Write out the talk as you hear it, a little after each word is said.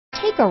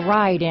Take a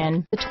ride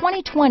in the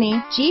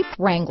 2020 Jeep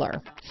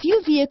Wrangler.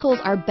 Few vehicles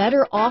are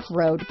better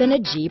off-road than a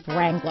Jeep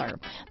Wrangler.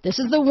 This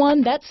is the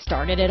one that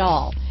started it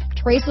all.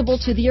 Traceable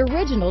to the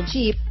original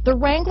Jeep, the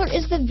Wrangler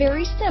is the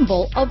very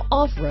symbol of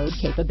off-road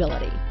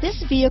capability.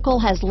 This vehicle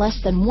has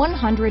less than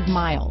 100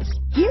 miles.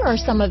 Here are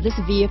some of this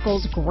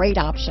vehicle's great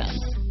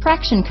options: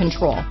 traction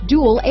control,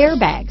 dual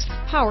airbags,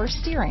 power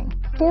steering,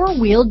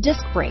 four-wheel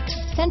disc brakes,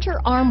 center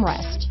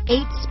armrest,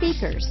 8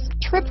 speakers,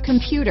 trip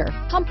computer,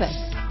 compass,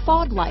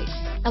 fog lights,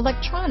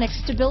 electronic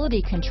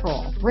stability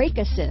control, brake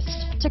assist,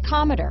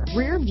 tachometer,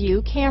 rear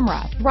view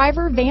camera,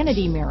 driver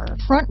vanity mirror,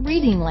 front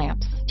reading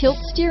lamps, tilt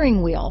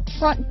steering wheel,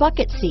 front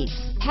bucket seats,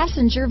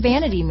 passenger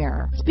vanity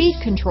mirror, speed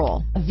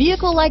control. A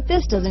vehicle like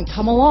this doesn't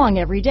come along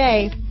every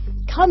day.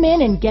 Come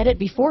in and get it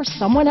before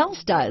someone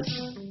else does.